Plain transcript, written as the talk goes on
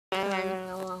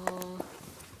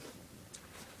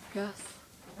Yes.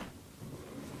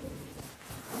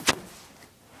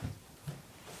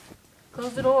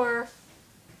 Close the door.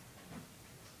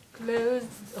 Close.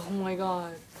 Oh my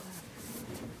god.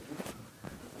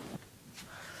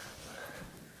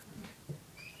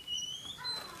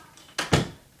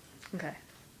 Okay.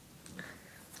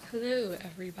 Hello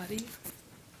everybody.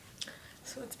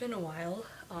 So it's been a while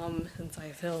since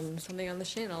I filmed something on the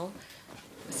channel.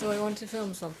 So I want to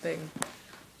film something.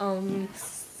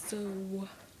 So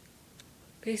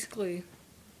basically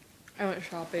I went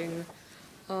shopping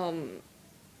on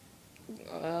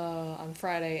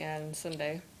Friday and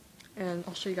Sunday. And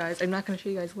I'll show you guys. I'm not going to show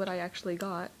you guys what I actually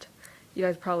got. You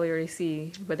guys probably already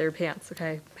see, but they're pants,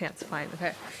 okay? Pants, fine,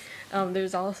 okay.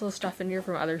 There's also stuff in here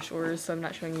from other stores, so I'm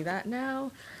not showing you that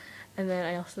now. And then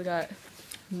I also got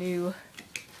new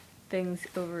things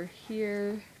over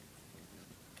here.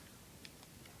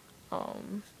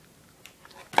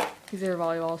 These are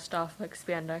volleyball stuff, like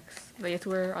spandex that you have to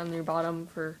wear on your bottom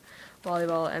for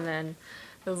volleyball, and then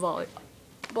the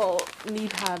volleyball knee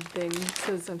pad thing,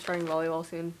 because I'm starting volleyball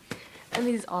soon. And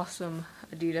these awesome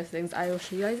Adidas things. I will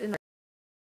show you guys in.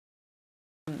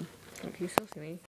 Can you still see me?